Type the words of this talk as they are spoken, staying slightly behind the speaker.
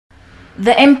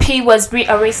The MP was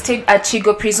rearrested at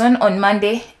Kigo prison on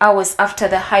Monday, hours after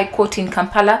the High Court in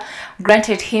Kampala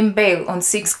granted him bail on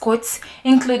 6 counts,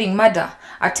 including murder,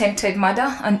 attempted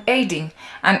murder, and aiding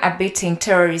and abetting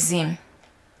terrorism.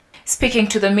 Speaking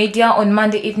to the media on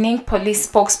Monday evening, police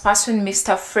spokesperson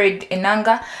Mr. Fred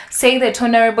Enanga said that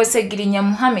Honorable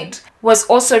Ssegirinya was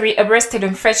also rearrested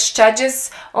on fresh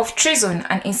charges of treason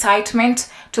and incitement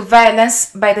to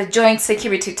violence by the Joint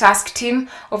Security Task Team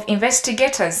of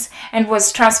investigators and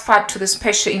was transferred to the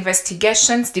Special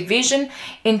Investigations Division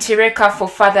in Kireka for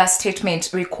further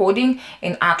statement recording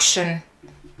in action.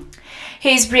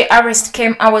 His rearrest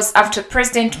came hours after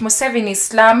President Museveni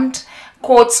slammed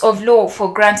courts of law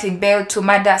for granting bail to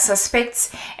murder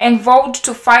suspects and vowed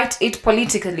to fight it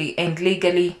politically and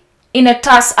legally. In a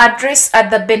terse address at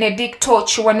the Benedicto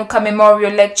Chiwanuka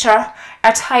Memorial Lecture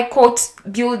at High Court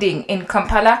building in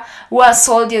Kampala, where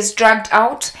soldiers dragged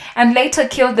out and later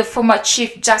killed the former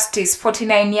Chief Justice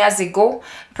 49 years ago,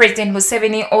 President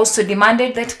Museveni also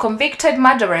demanded that convicted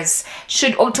murderers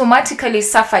should automatically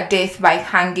suffer death by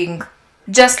hanging.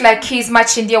 Just like his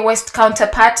Machindia West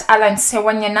counterpart Alan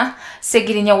Sewanyana,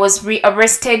 Ssegirinya was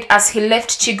rearrested as he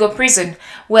left Kigo prison,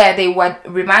 where they were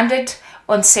remanded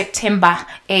on September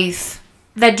 8th.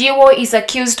 The duo is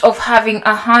accused of having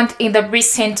a hand in the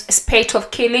recent spate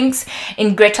of killings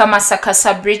in Greater Masaka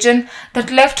sub-region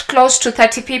that left close to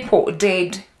 30 people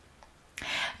dead.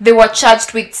 They were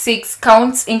charged with 6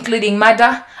 counts, including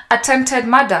murder, attempted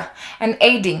murder, and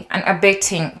aiding and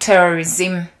abetting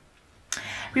terrorism.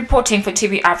 Reporting for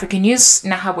TV Africa News,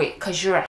 Nahawe Kajura.